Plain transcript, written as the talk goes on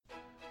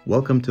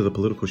Welcome to the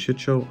Political Shit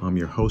Show. I'm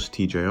your host,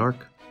 TJ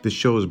Ark. This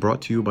show is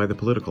brought to you by the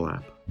Political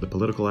app. The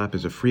Political app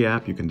is a free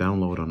app you can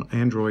download on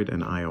Android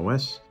and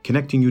iOS,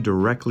 connecting you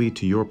directly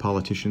to your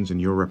politicians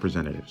and your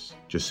representatives.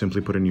 Just simply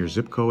put in your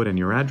zip code and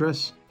your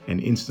address, and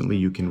instantly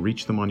you can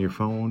reach them on your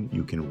phone,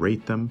 you can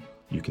rate them,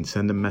 you can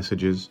send them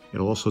messages.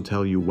 It'll also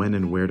tell you when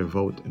and where to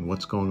vote and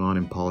what's going on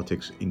in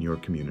politics in your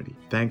community.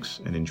 Thanks,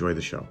 and enjoy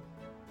the show.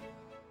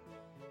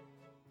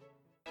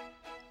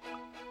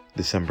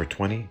 December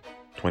 20,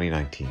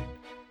 2019.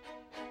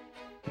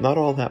 Not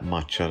all that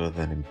much other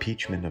than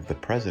impeachment of the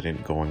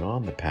president going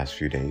on the past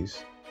few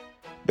days,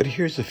 but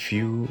here's a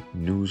few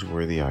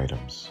newsworthy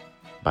items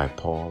by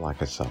Paul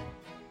Acasella.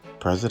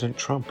 President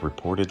Trump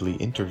reportedly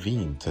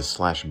intervened to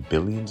slash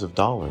billions of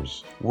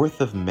dollars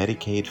worth of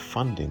Medicaid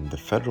funding the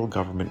federal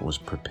government was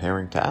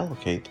preparing to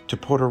allocate to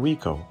Puerto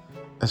Rico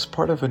as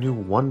part of a new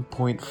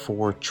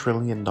 $1.4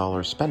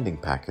 trillion spending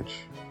package.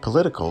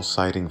 Politico,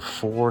 citing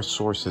 4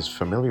 sources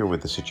familiar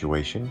with the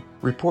situation,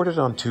 reported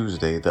on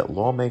Tuesday that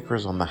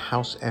lawmakers on the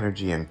House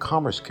Energy and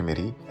Commerce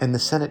Committee and the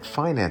Senate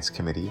Finance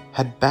Committee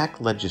had backed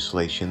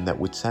legislation that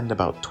would send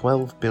about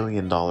 $12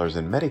 billion in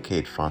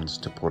Medicaid funds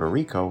to Puerto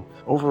Rico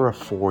over a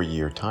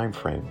 4-year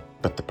timeframe.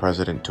 But the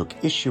president took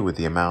issue with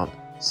the amount,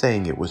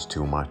 saying it was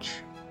too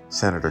much.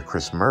 Senator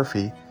Chris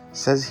Murphy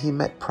says he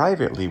met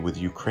privately with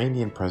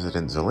Ukrainian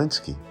President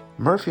Zelensky.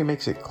 Murphy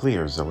makes it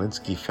clear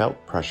Zelensky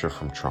felt pressure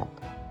from Trump.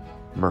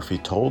 Murphy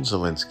told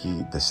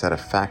Zelensky the set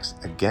of facts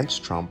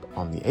against Trump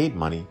on the aid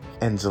money,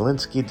 and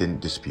Zelensky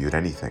didn't dispute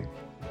anything.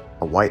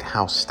 A White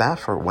House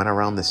staffer went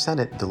around the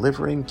Senate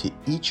delivering to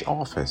each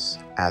office,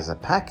 as a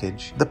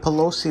package, the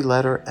Pelosi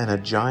letter and a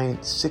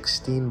giant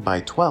 16 by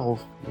 12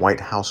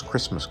 White House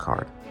Christmas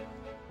card,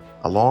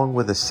 along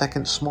with a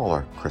second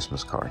smaller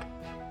Christmas card.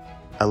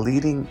 A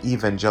leading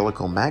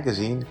evangelical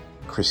magazine,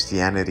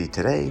 Christianity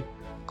Today,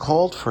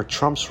 called for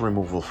Trump's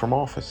removal from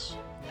office.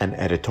 An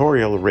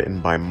editorial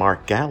written by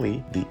Mark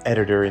Galli, the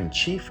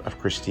editor-in-chief of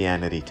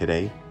Christianity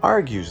Today,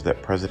 argues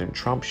that President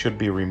Trump should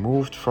be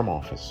removed from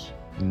office.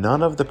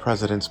 None of the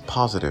president's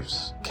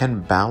positives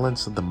can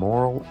balance the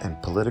moral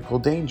and political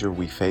danger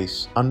we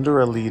face under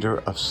a leader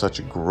of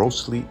such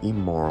grossly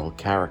immoral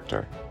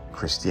character.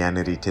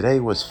 Christianity Today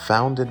was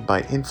founded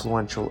by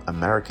influential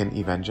American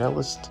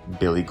evangelist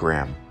Billy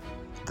Graham.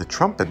 The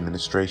Trump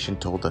administration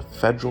told a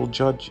federal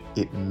judge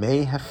it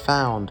may have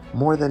found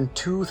more than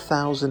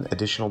 2,000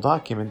 additional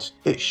documents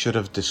it should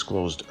have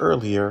disclosed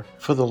earlier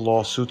for the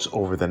lawsuits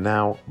over the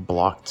now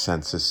blocked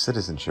census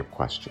citizenship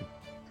question.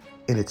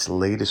 In its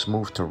latest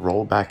move to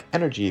roll back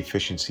energy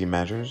efficiency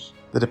measures,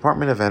 the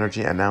Department of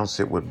Energy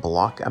announced it would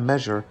block a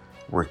measure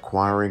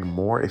requiring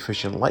more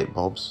efficient light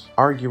bulbs,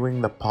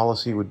 arguing the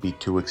policy would be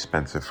too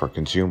expensive for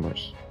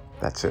consumers.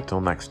 That's it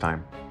till next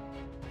time.